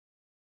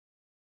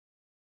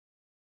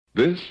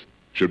This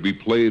should be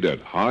played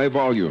at high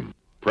volume,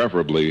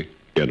 preferably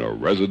in a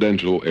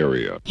residential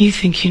area. You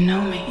think you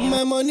know me?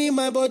 My money,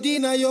 my body,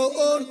 now your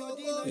own.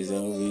 It's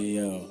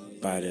OVO,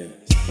 badass.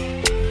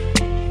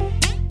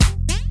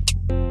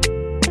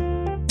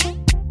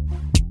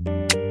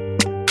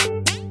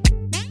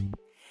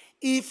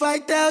 If I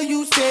tell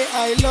you, say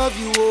I love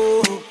you,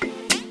 oh.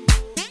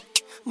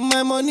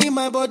 My money,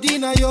 my body,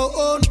 now your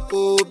own,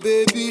 oh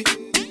baby.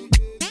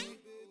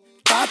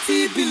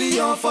 30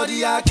 billion for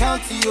the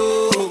account,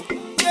 oh.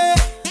 Yeah.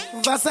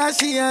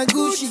 Versace and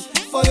Gucci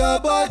for your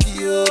body,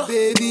 oh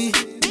baby.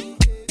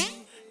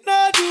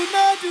 No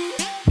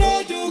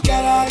do,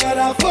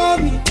 gotta for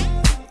me.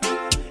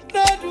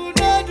 No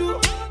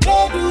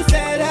do,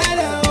 say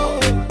that, oh.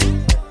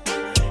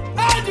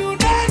 No do,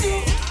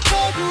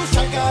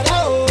 shakara,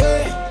 oh.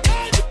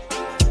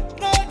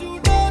 No do,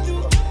 gotta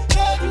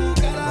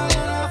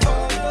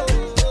for you.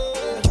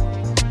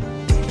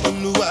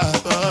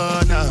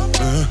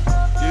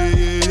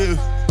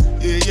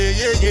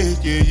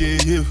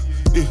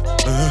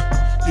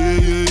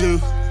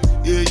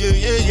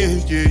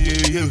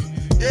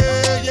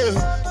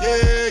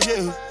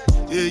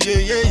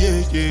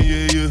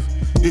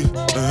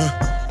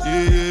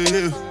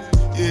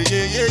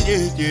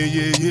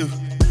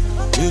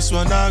 This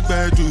one I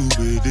better do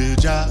with the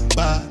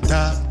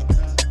jabata.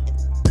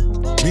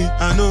 Me,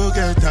 I no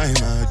get time,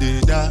 I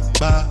did that,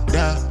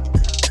 da.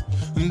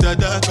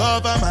 Dada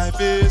cover my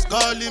face,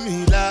 calling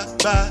me la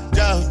ba.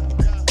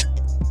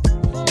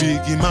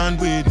 Biggie man,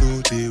 we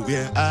know they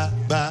wear a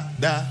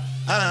bada.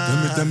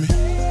 Tell me,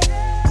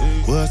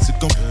 what's it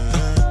gon'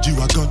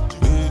 G-Wagon,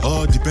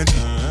 all depend.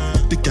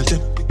 The girl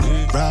them,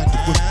 ride the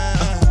whip.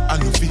 I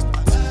no fit,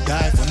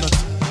 die for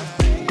nothing.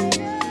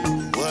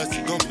 What's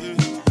it gon'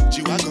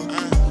 G-Wagon,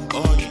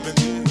 all depend.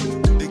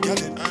 The girl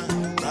them,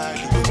 ride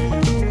the whip.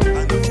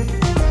 I no fit,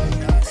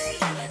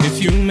 die. If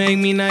you make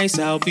me nice,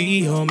 I'll be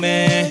your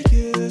man.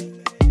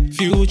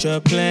 Future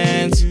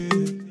plans,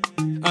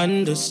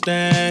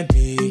 understand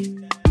me.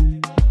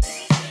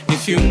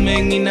 If you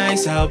make me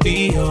nice, I'll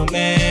be your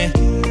man.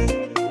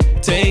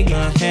 Take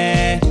my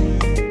hand,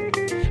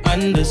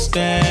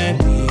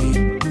 understand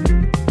me.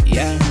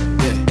 Yeah.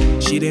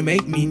 She done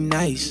make me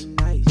nice.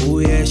 Oh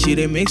yeah, she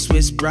done mix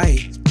with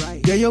Sprite.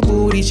 Girl, your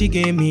booty, she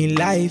gave me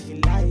life.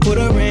 Put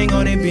a ring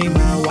on it, be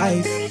my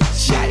wife.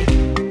 Shy,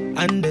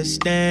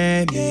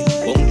 understand me.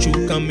 Won't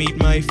you come meet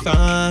my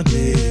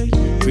family?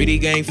 Pretty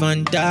gang,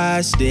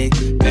 fantastic.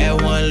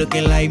 Bad one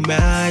looking like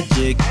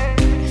magic.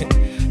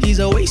 He's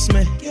a waste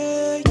man.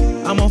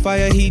 I'm on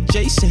fire, he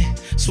Jason.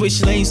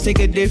 Switch lanes, take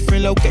a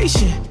different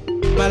location.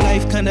 My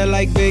life kinda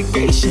like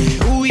vacation.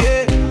 Ooh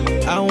yeah,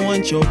 I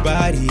want your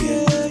body,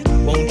 yeah.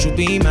 Won't you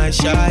be my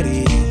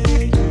shawty?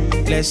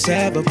 Let's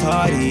have a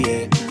party,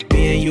 yeah.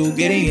 Me and you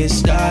getting it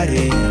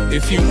started.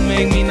 If you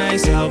make me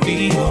nice, I'll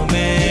be your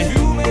man.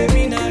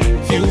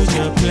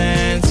 Future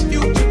plans,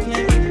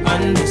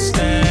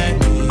 understand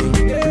me.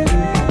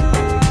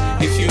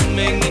 If you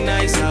make me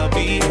nice, I'll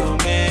be your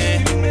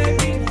man.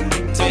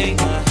 Take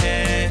my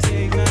hand,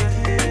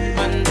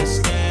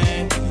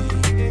 understand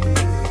me.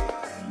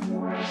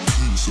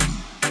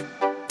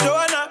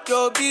 Joanna,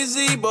 your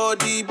busy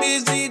body,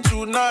 busy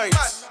tonight.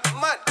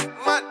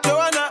 Mad.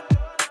 Joanna,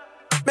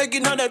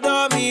 making all the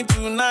dummy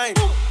tonight.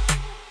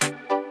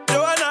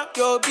 Joanna,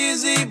 your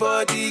busy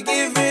body,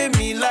 giving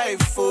me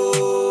life,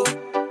 oh.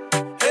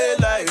 Hey,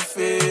 life,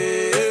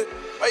 hey.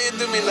 Why you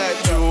do me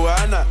like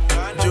Joanna?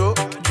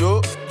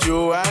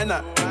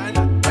 Joanna.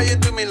 Why you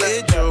do me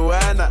like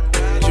Joanna?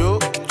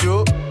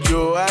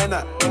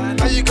 Joanna.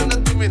 How you gonna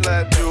do me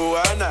like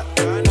Joanna?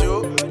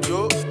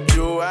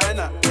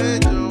 Joanna. Hey,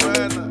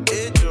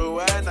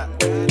 Joanna.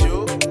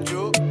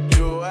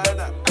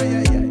 Joanna.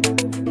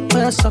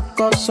 Ay.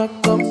 Sucker,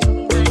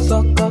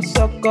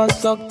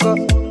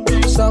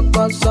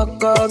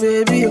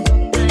 baby.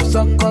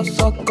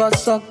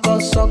 Sucker.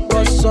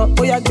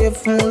 Oh, yeah, give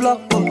him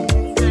lock.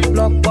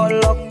 Oh,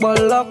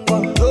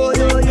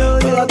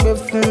 yeah,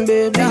 give him,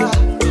 baby.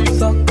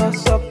 Sucker.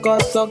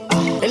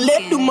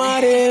 Let the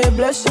money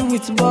bless you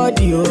with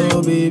body,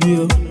 oh, baby.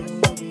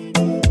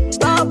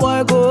 Star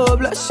boy go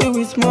bless you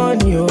with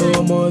money,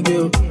 oh, my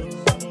girl.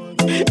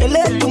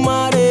 Let the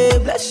money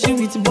bless you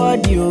with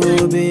body,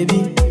 oh, baby.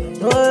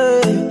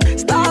 Oh,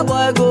 star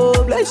boy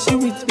go bless you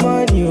with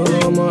money,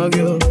 oh, my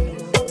girl.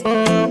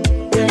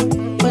 Yeah.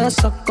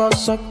 Sucker,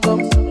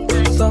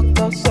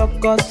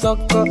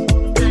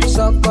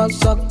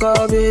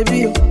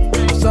 baby.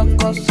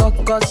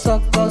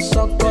 Sucker.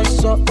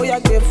 Oh, yeah,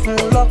 give him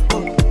lock. Oh,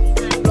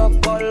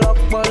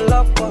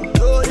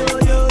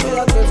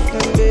 yeah, give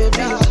him,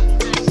 baby.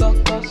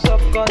 Sucker.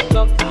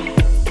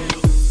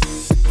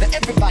 Now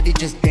everybody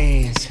just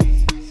dance.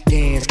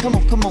 Come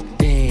on,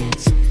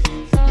 dance.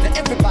 Now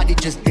everybody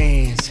just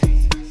dance.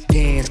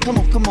 Come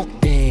on,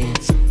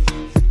 dance.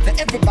 Now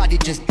everybody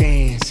just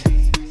dance.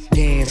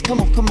 Come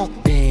on,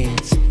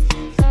 dance.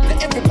 Now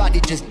everybody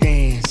just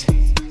dance.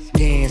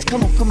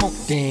 Come on,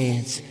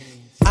 dance.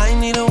 I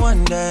need a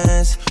one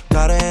dance,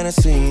 got a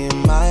Hennessy in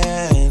my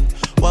hand.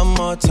 One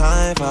more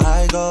time before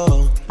I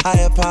go.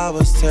 Higher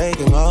powers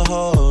taking a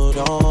hold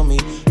on me.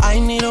 I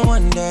need a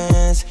one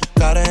dance,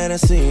 got a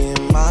Hennessy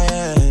in my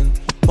hand.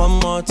 One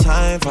more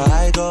time before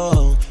I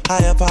go.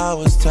 Higher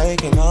powers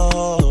taking a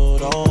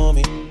hold on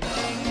me.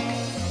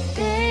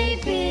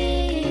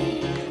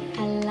 Baby,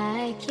 I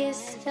like your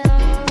so.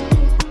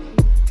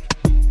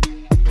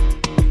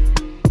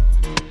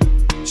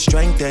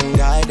 Strength and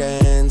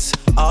guidance,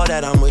 all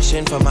that I'm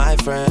wishing for my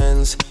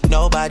friends.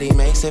 Nobody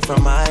makes it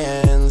from my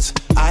ends.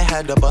 I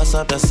had to bust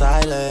up the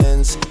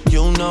silence.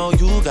 You know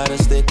you gotta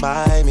stick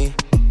by me.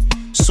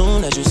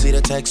 Soon as you see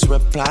the text,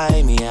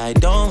 reply me. I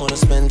don't wanna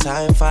spend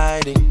time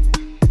fighting.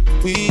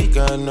 We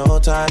got no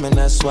time and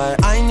that's why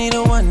I need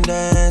a one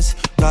dance.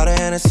 Got a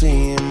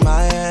Hennessy in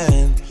my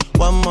hand.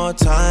 One more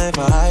time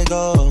before I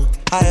go.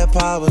 Higher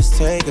powers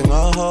taking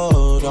a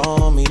hold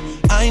on me.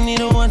 I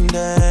need a one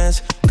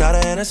dance. Got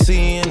a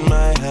Hennessy in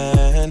my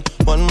hand.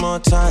 One more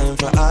time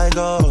before I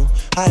go.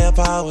 Higher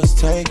powers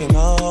taking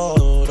a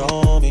hold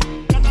on me.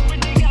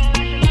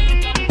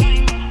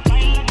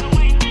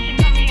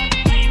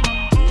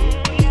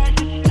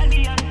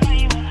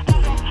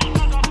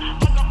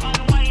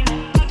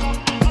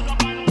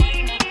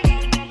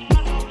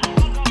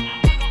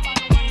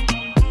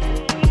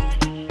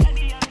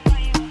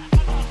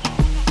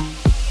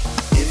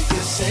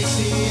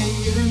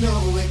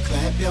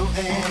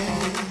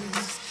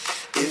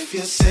 If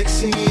you're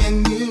sexy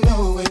and you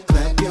know it,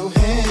 clap your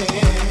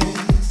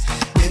hands.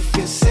 If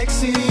you're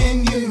sexy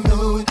and you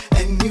know it,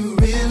 and you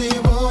really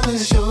wanna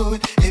show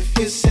it. If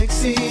you're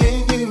sexy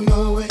and you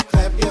know it,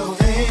 clap your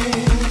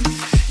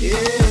hands. Yeah.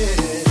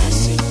 I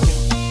see you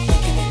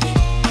looking at me.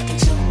 I can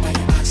tell by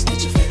your eyes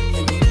that you're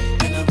feeling me,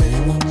 and I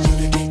really want you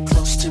to get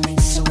close to me.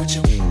 So would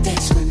you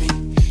dance with me?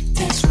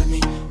 Dance with me.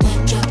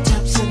 We'll drop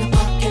tops in the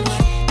parking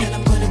lot, and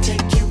I'm gonna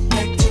take you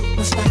back to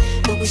my spot,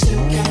 but we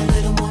still got a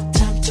little more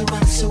time to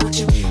rock. So would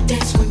you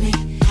dance with me?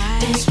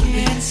 Dance with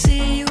me. I can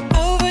see you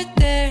over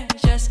there,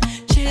 just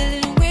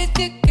chilling with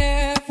your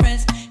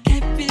girlfriends.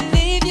 Can't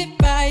believe you're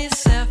by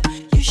yourself.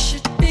 You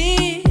should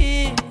be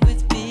here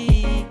with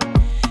me,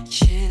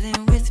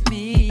 chilling with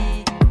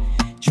me,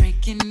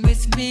 drinking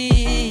with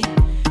me,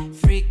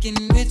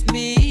 freaking with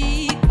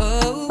me.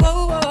 Oh,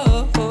 oh,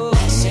 oh, oh.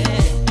 I see you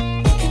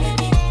looking at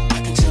me.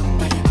 I can tell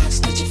by your eyes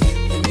that you're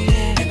feeling me,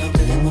 and I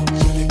really want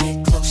you to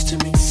get close to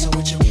me. So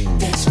would you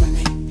dance with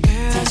me?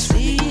 Dance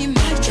with me.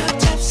 My drop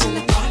tops in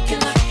the parking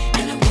lot,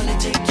 and I'm gonna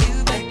take you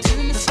back to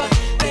the spot.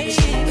 Baby,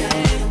 you got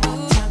a little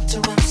more time to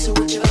rock. So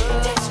would you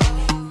dance with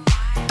me?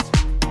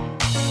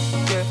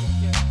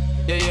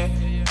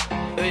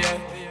 Yeah.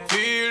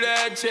 Feel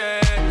that chill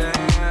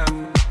now.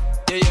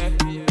 Yeah.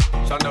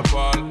 Shonda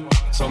Paul,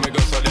 so me go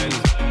so then.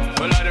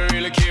 Well, I don't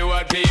really care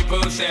what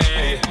people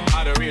say.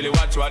 I don't really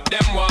watch what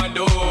them want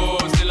do.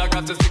 Still I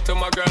got to stick to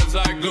my girls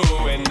like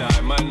glue, and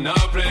I might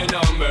not play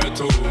number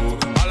two.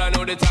 All I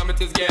know the time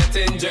it is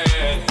getting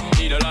jet.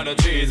 Need a lot of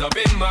trees up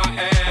in my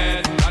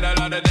head. Got a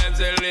lot of them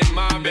still in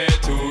my bed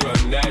to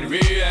run that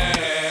real.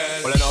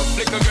 Well, I don't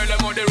flick a girl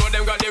them on the road,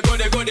 them got the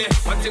goody.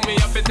 One thing me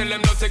have to tell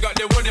them, not they got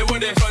the woody.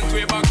 Front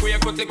way, back way,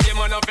 cut the game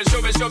on off and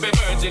show me.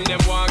 Virgin them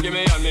want give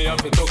me and me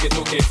have to took it.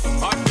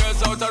 Hot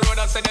girls out the road,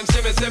 I say them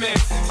see me.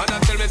 And I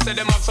tell me say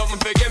them have something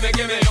for give me.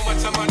 How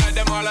much time I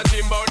them all a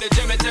dream about the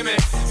Jimmy.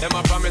 Them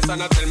a promise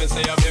and I tell me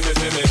say you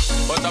feel me.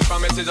 But a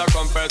promise is a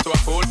compared to a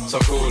fool, so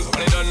cool.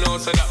 But they don't know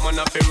say that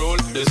man have to rule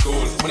the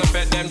school. When I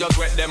pet them, just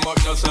wet them up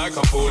just like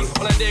a fool.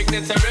 When I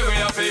dignitary way,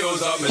 I feel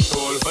use up my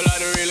tool. Well, I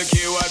don't really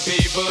care what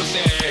people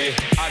say.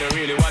 I don't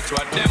really watch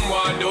what them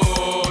want do.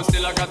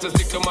 Still I got to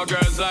stick to my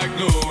girls like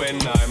glue,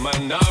 and I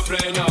might not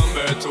play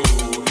number two.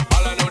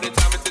 All I know the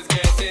time it is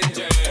getting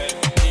jet.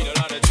 Need a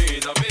lot of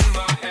trees up in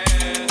my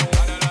head.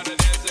 Got a lot of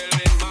diesel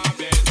in my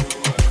bed to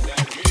run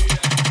that real.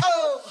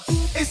 Oh,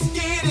 it's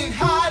getting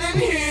hot in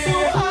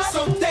here,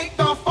 so take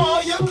off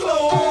all your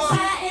clothes.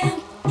 I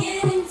am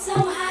getting so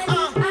hot, I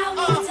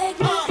wanna take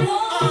my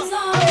clothes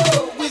off.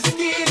 Oh, it's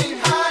getting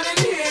hot in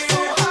here,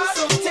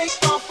 so take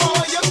off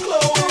all your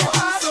clothes.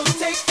 So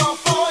take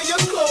off all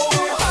your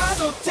clothes.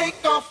 So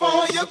take off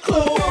all your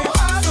clothes.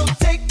 So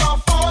take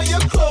off all your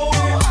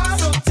clothes.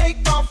 So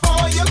take off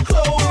all your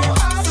clothes.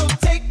 So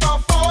take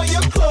off all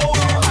your clothes.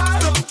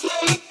 So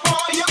take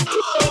all your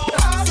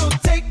clothes. So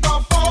take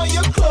off all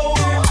your clothes.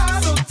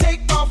 So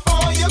take off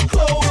all your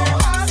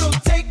clothes. So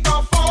take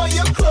off all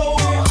your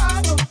clothes.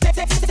 So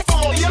take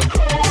all your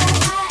clothes.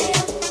 I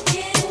am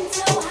getting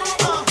so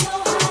hot, so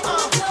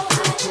hot, so hot.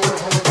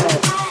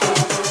 I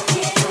am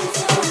getting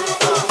so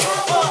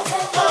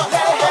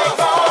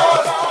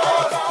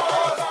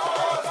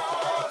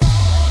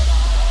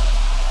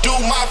Do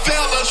my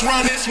fellas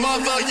run this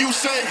mother, you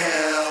say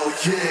hell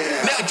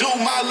yeah. Now do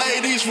my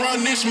ladies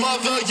run this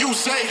mother, you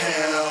say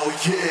hell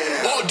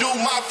yeah. Or do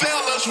my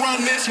fellas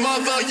run this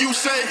mother, you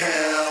say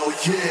hell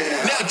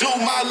yeah. Now do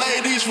my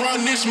ladies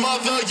run this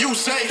mother, you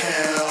say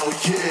hell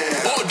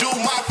yeah. Or do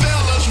my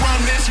fellas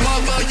run this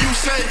mother, you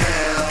say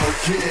hell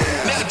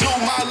yeah. Now do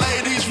my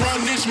ladies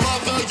run this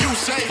mother, you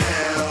say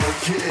hell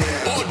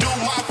yeah. Or do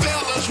my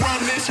fellas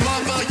run this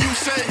mother, you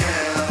say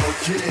hell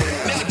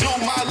yeah. Now do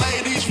my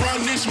ladies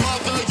run this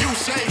mother, you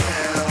say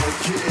hell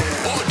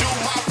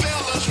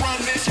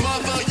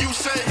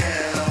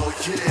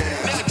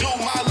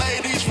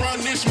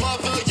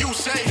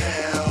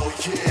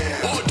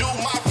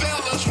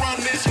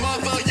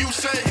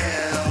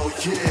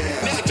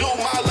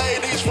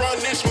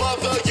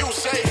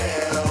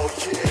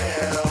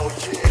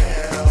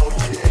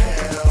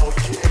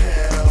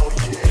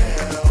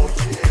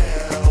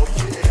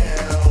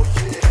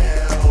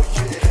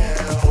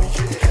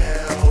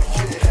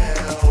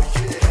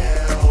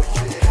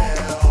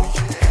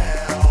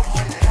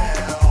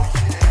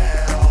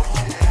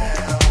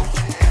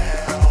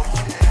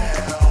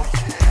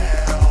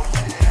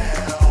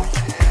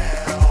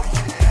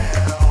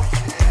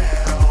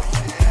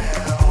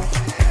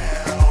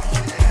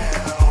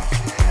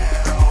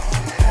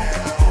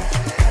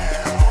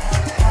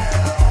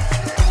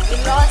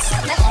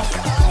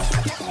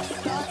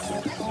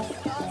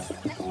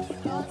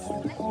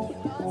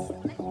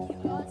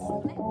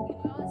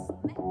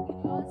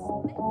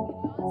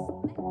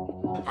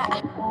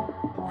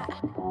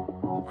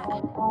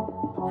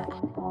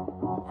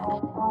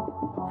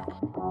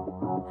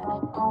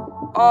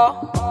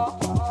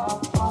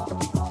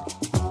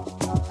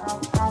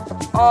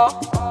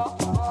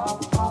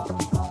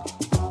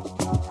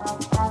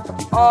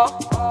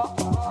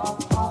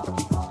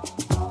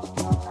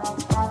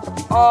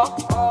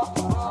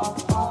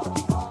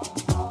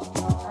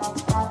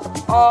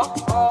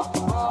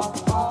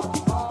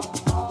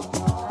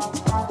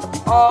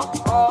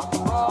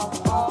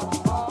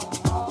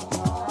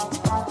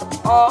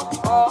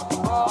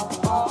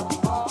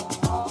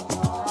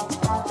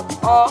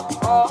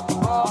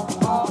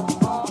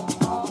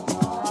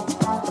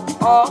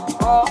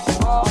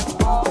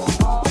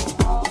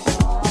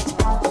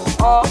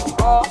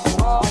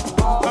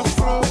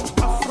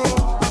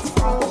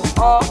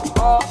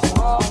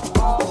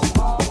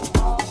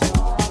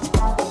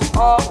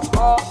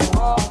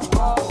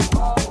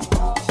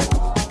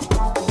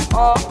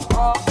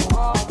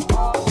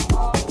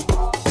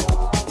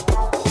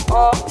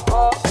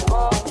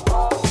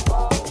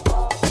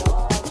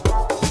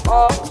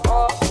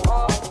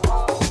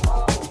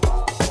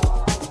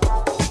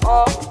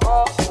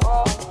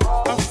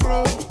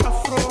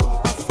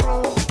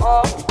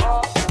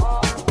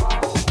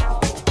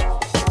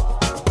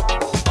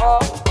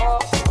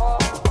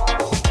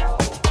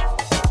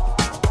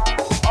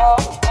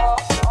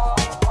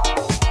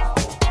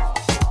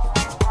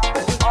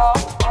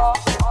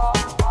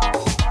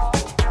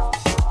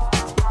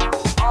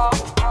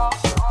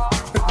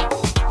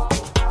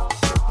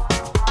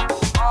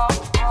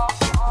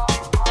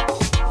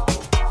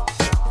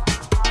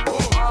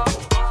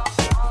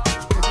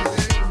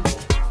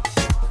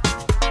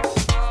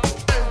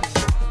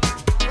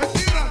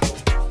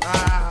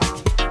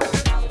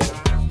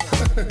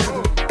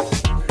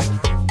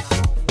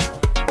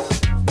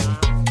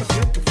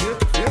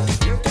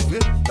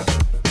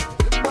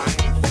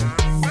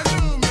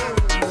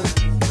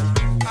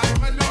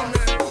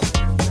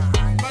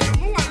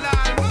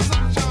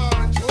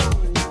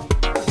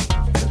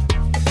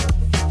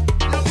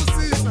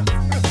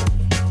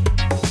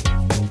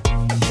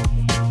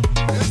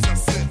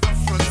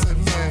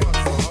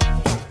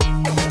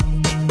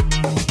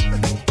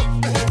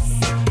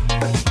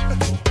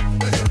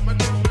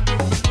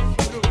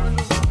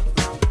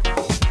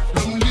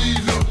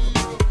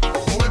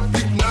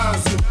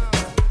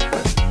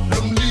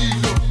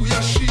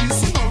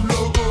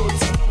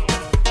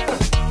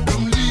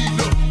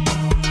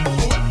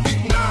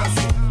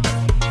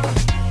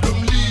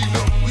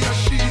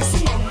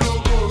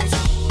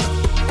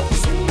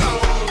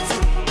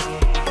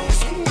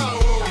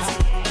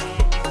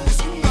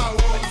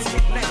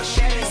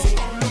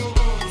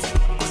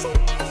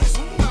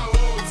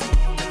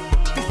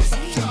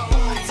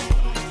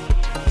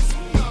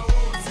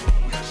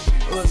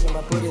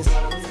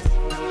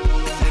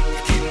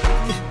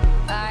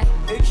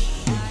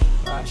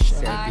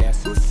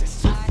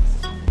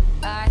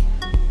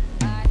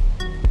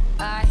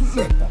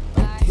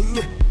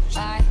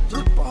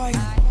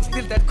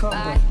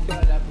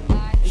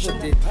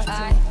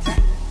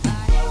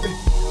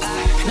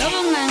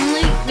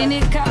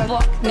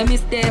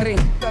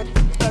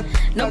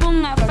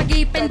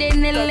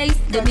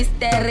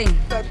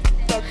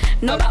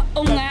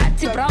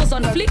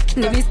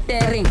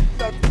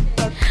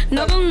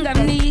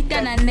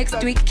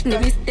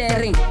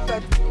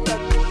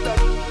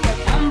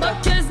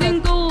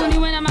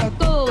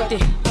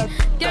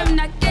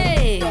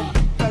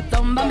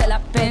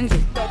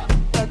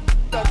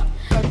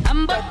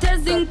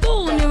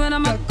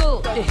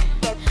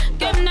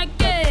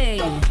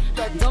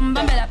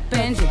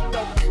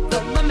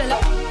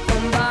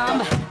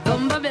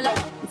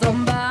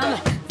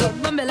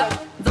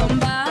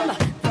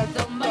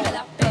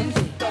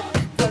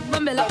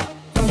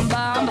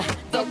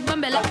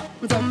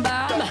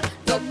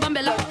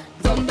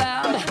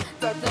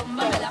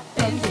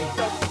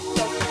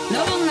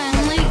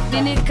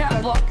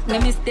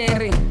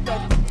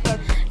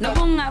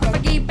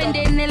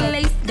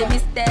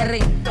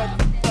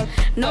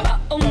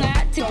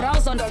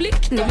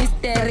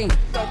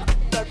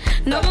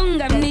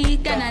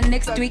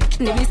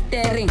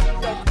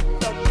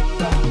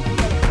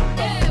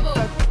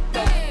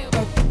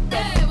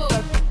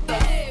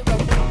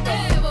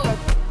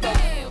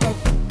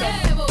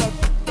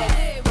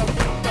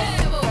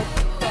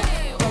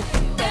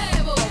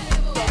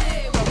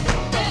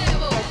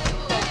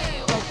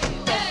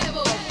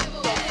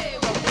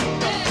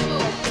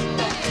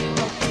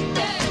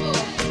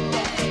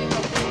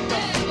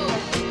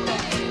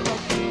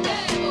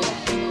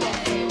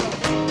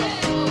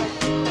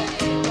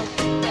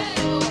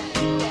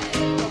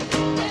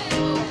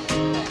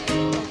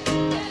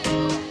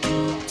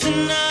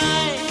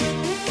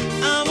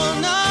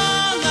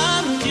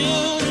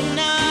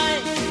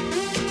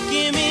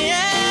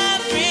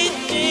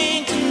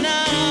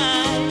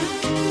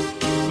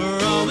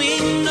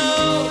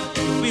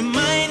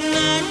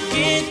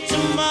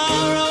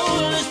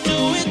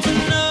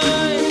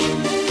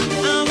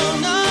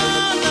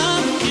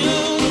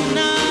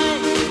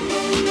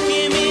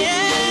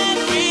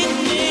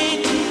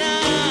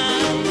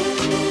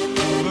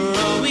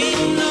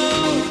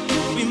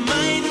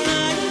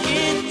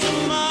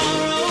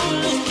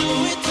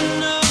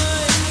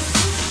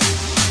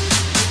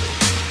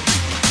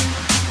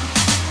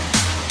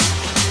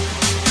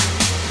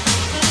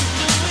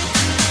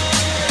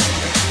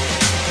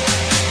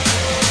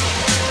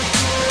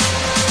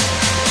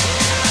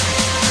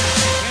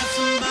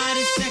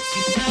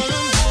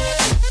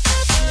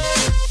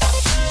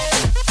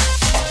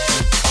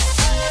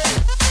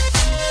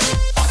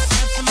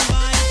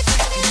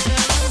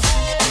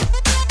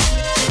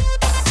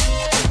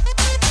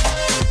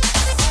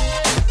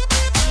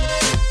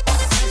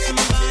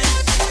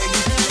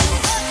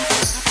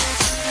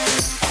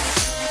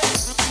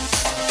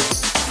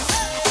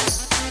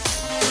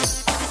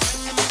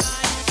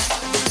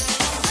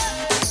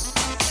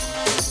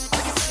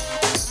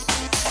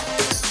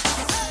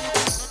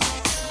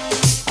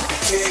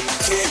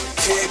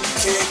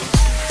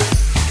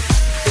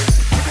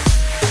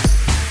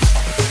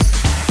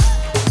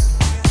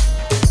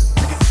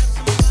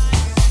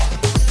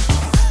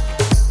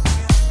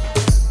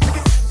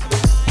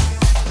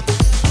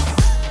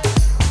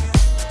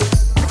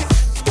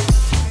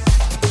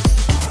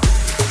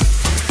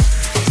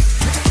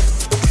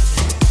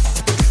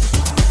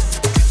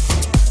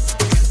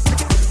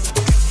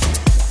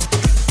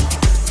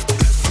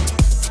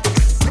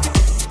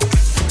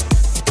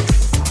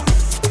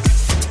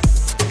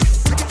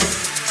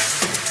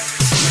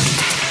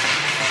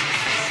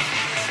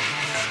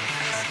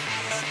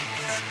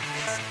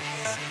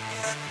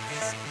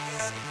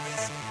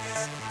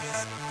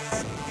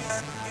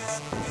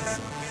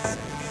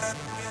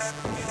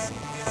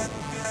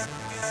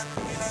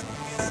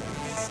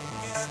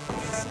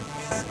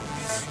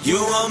You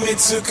want me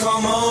to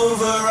come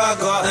over, I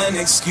got an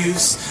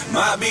excuse.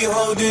 Might be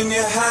holding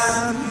your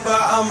hand, but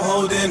I'm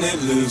holding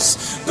it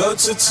loose. Go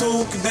to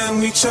talk,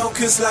 then we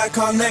choke, it's like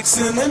our necks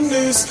in the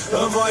noose.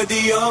 Avoid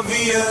the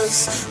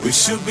obvious, we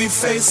should be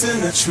facing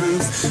the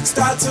truth.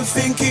 Start to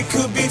think it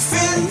could be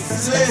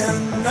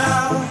fizzling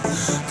now.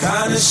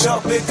 Kinda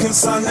shocked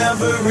because I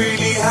never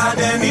really had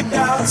any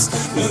doubts.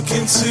 Look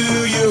into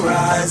your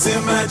eyes,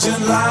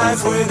 imagine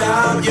life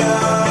without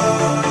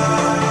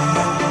you.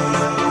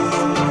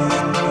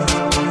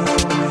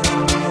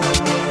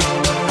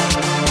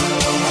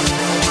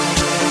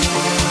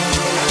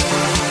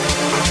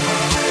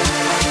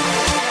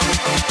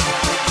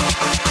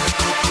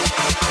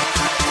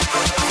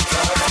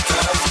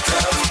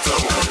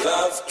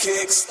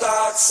 Kick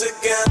starts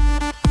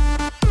again.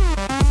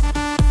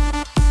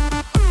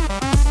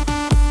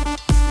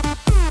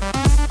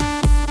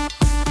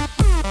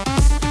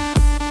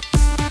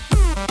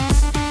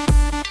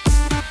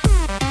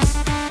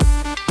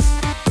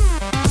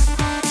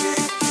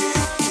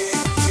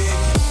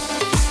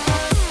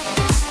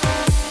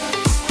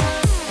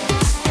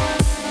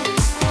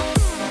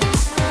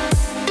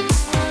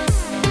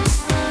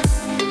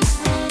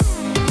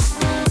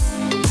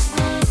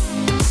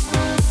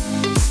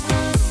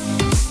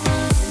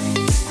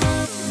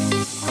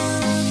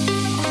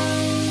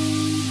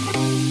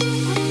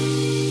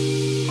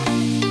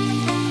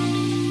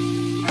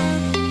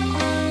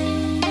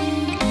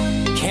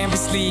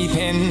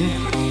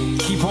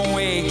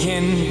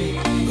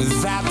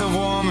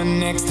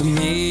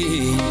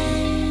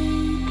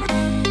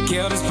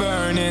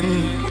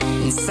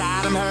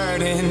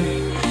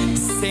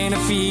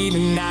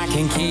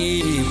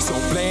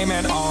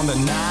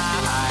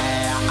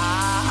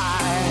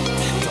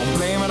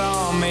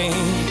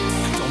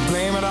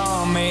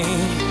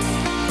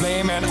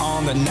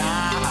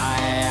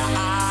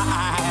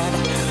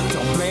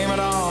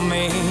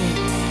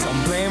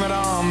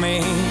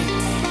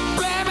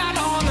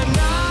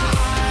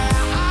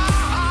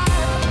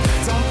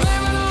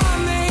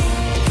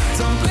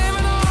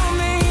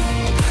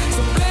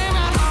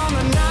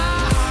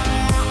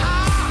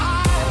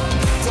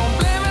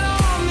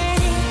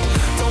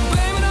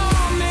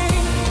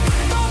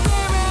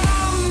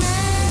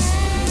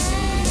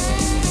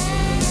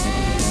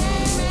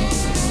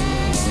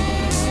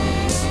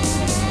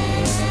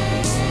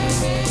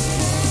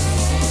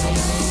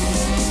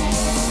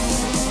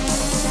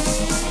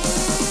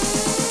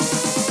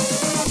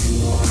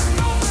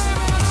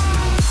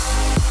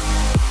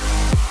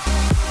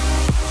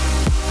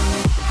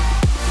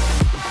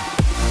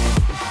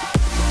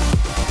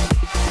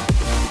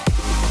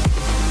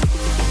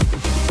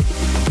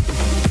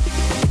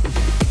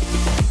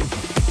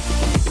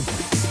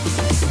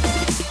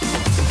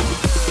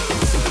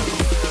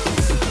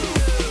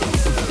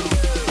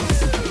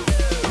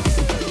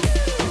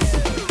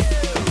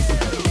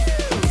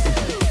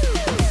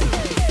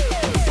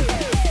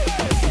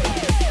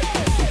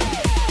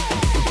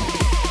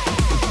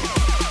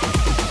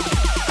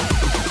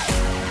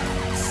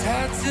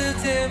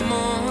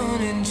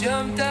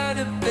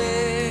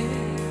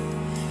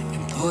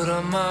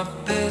 I'm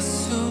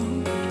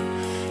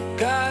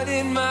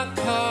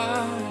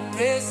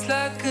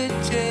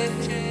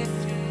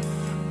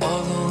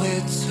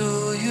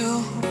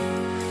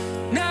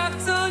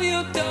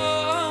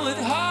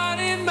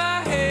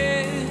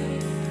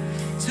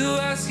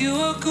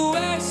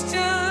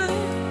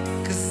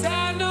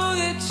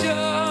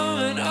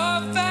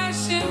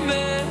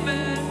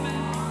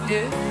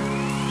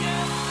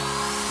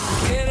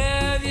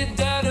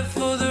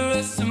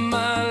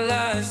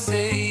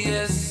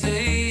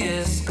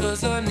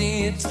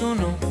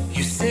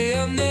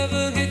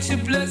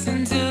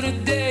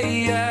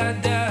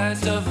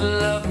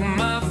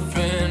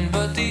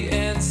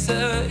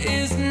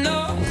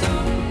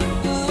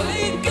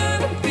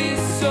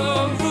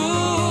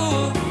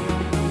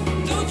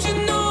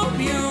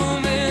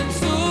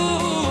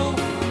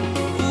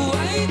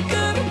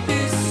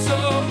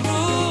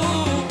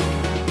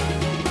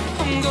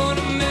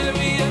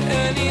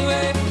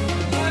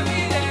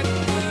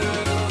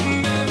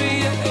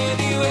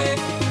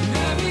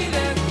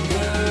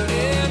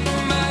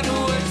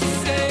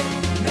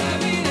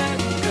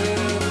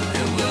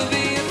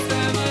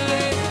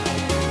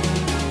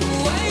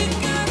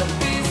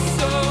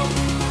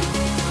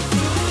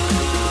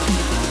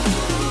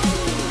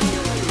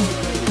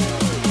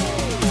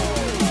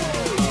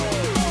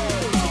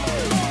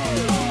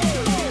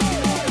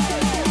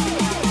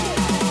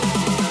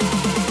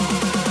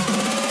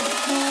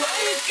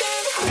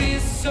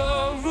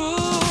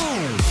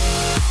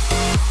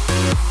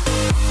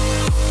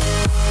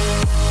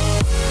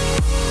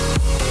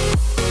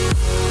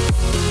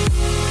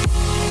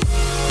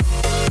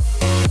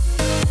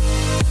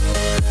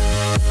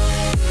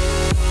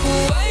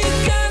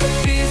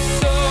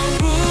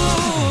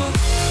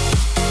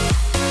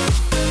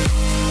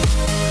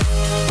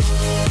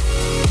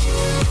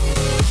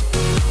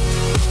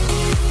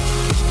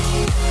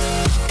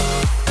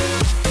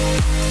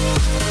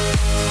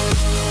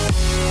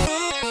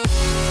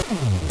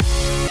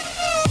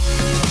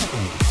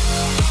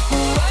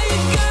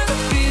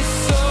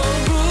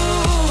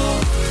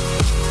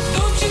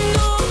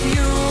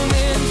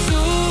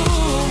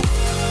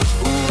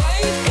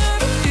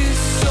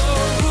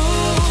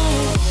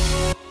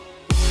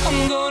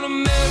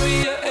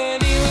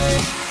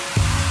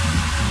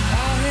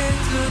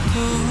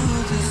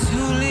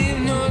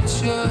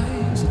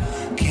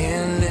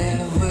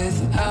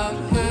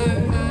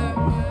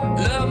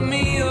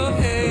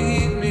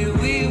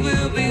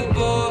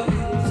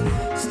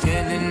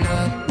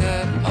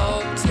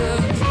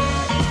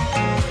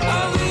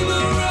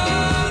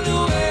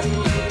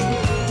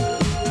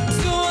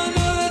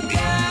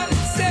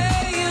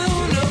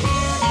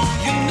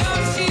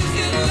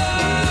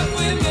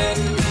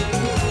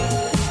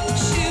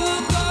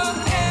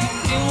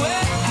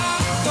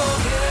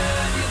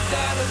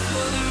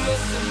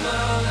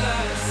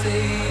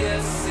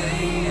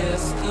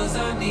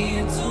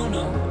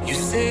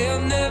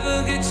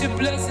never get your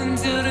blessing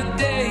till the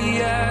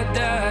day I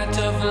die.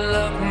 Tough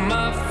luck,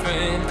 my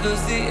friend,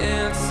 'cause the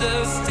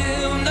answer's still